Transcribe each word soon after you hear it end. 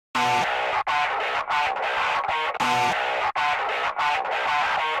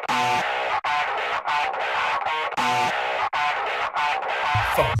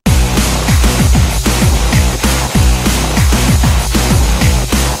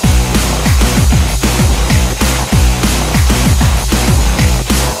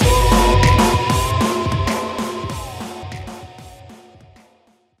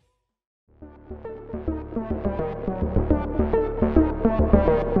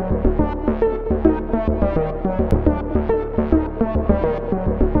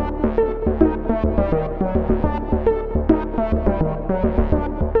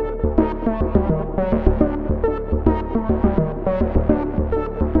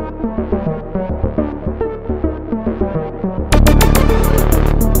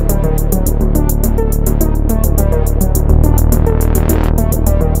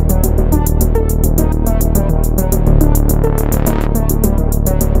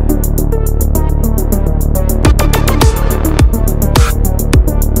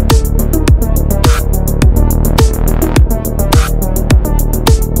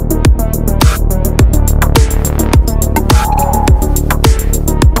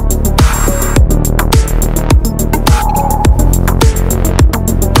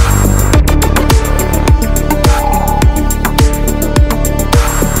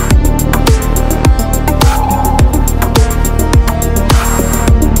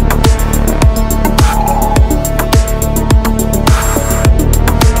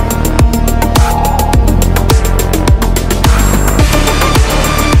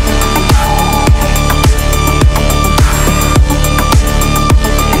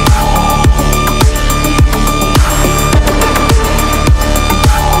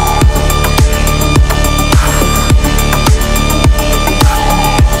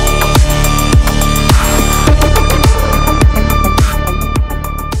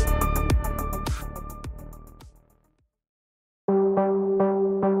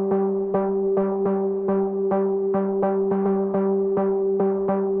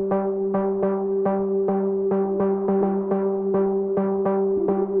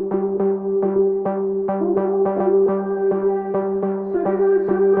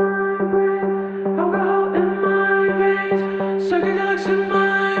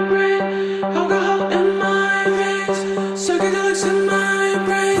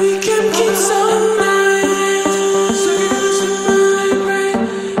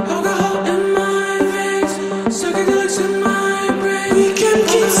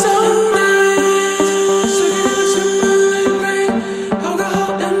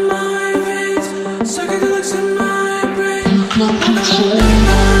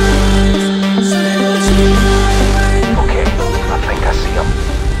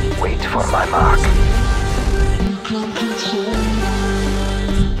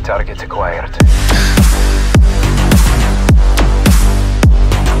Target acquired.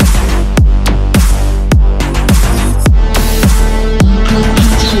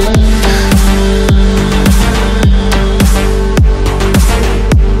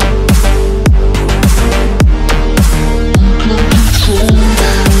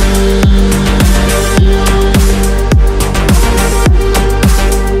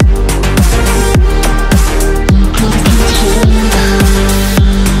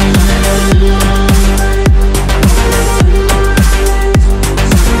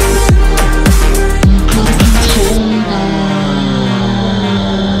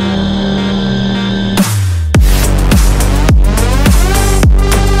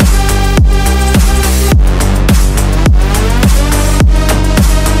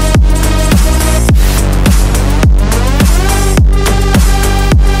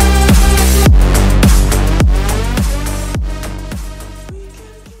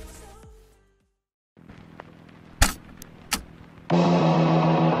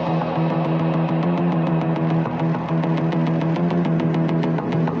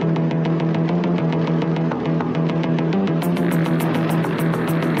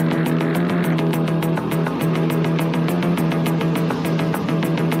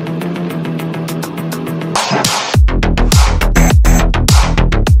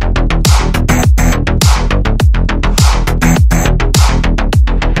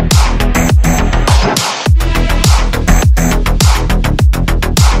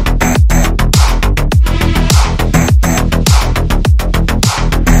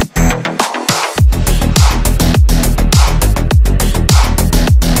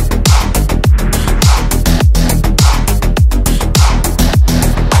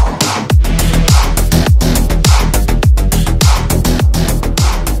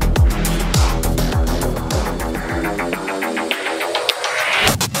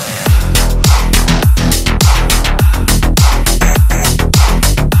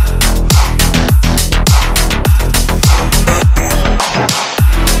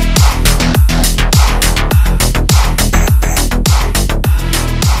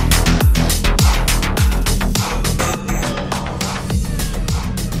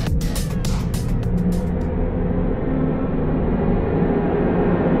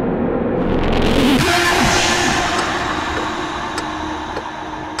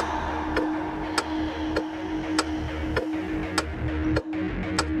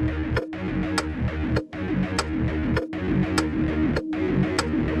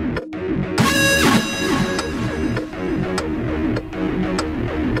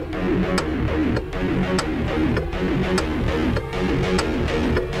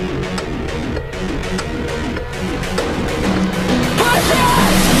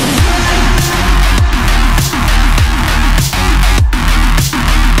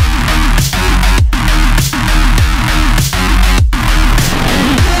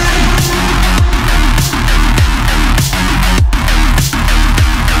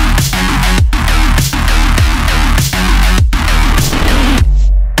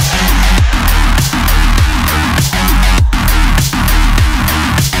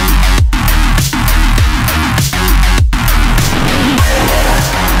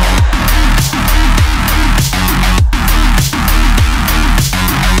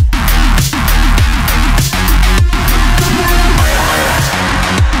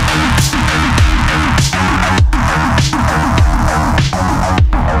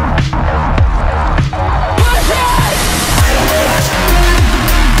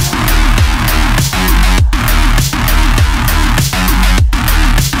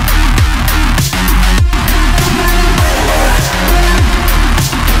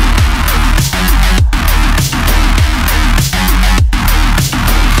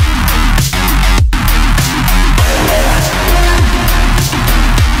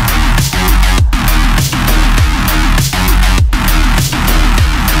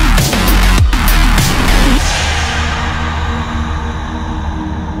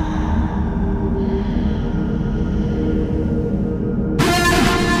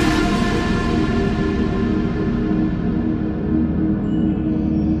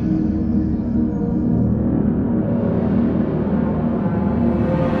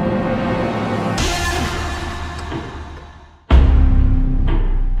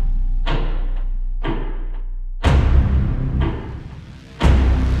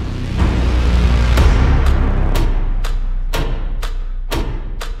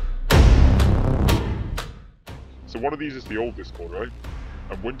 So one of these is the old Discord, right?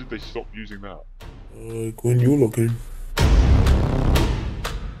 And when did they stop using that? Like when you looking.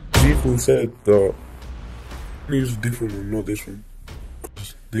 Zeeko said that use a different one, not this one.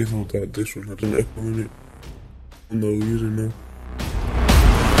 Cause they thought that this one had an echo in it. And they're using now.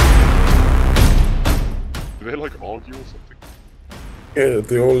 Do they like argue or something? Yeah,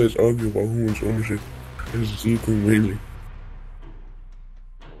 they always argue about who wants ownership. It's Zeeko mainly.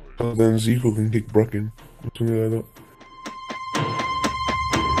 So then Zeeko can kick Bracken or something like that.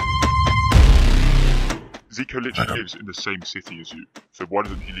 Zeeko literally lives in the same city as you, so why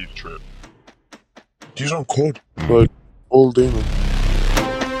doesn't he lead a trip? He's on COD, like, all day now.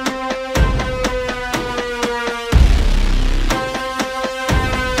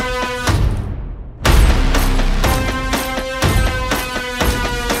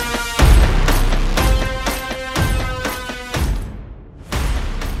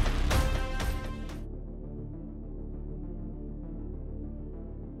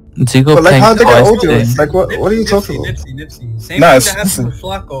 Zeeko but like, how they got twice audience? Like, what are you talking about? Nipsey. Same thing that happened with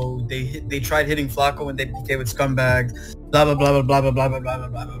Flacco. They tried hitting Flacco and they PK with scumbags. Blah blah blah blah blah blah blah blah blah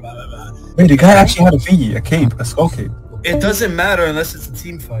blah blah blah blah. Wait, the guy actually had a thingy, a cape, a skull cape. It doesn't matter unless it's a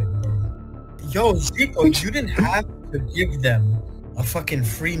team fight, bro. Yo, Zeeko, you didn't have to give them a fucking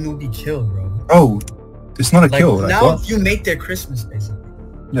free newbie kill, bro. Bro, it's not a kill. Like, now what? you make their Christmas, basically.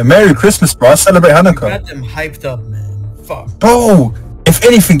 Yeah, Merry Christmas, bro. I celebrate You Hanukkah. got them hyped up, man. Fuck. Bro, if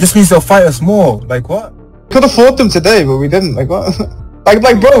anything, this means they'll fight us more. Like, what? Could have fought them today, but we didn't. Like, what?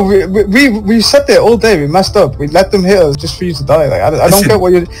 like, bro, we sat there all day. We messed up. We let them hit us just for you to die. Like, I don't get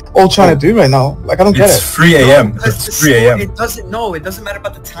what you're all trying to do right now. Like, I don't get it. It's 3 a.m. No, It's 3 a.m. It doesn't matter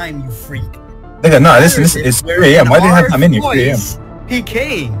about the time, you freak. Nigga, nah, listen, it's 3 a.m. Why do you have that many? 3 a.m.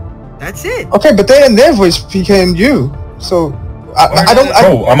 PKing. That's it. Okay, but they in their voice PKing you. So I don't.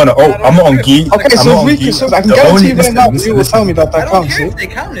 Bro, I'm on Gi. Okay, so we can. So I can guarantee you right now. You will tell me that I don't counts. care if they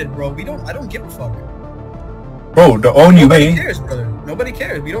counted, bro. I don't give a fuck. Bro, the only Nobody way. cares, brother. Nobody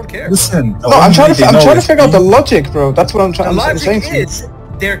cares. We don't care. Listen, No, I'm trying to figure out the logic, bro. That's what I'm trying. The I'm saying logic is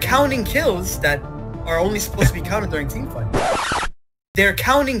they're counting kills that are only supposed to be counted during team fights. They're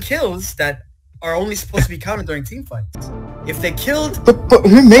counting kills that are only supposed to be counted during team fights. If they killed, but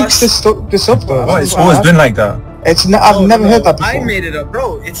who makes this up though? Oh, it's always been like that. I've never heard that before. I made it up,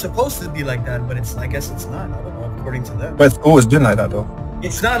 bro. It's supposed to be like that, but I guess it's not. I don't know, according to them. But it's always been like that though.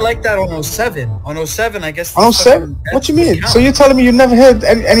 It's not like that on 07. On 07, I guess. On 07? What you mean? So you're telling me you never heard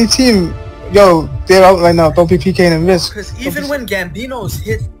any team? Yo, they're out right now. Don't be PKing and risk. Because even when Gambinos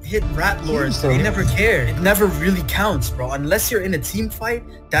hit Rat Lords, they never cared. It never really counts, bro. Unless you're in a team fight,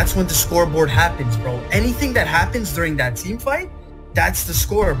 that's when the scoreboard happens, bro. Anything that happens during that team fight, that's the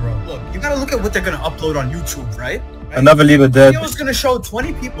score, bro. Look, you gotta look at what they're gonna upload on YouTube, right? Another leaver dead. The video is gonna show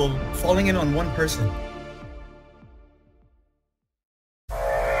 20 people falling in on one person.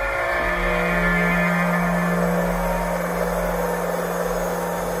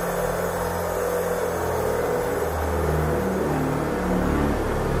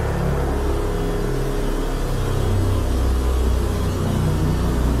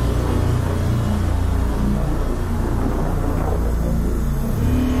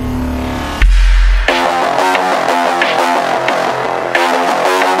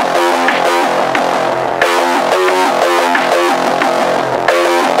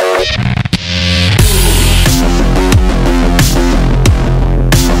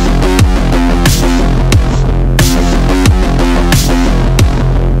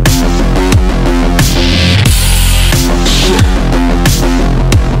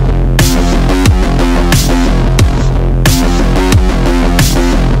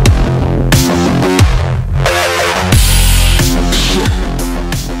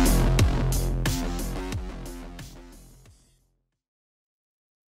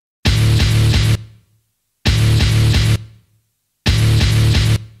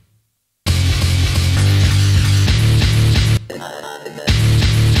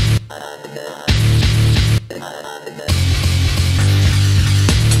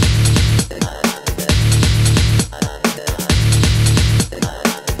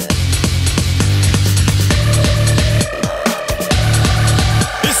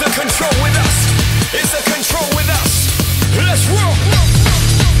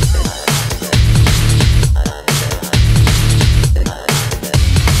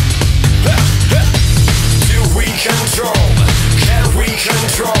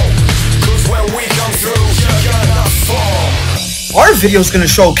 Our video is gonna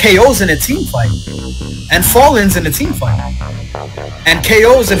show KOs in a team fight, and Fallens in a team fight, and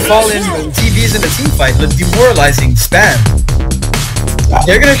KOs and Fallens and TVs in a team fight with demoralizing spam.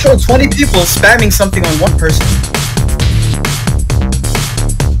 They're gonna show 20 people spamming something on one person.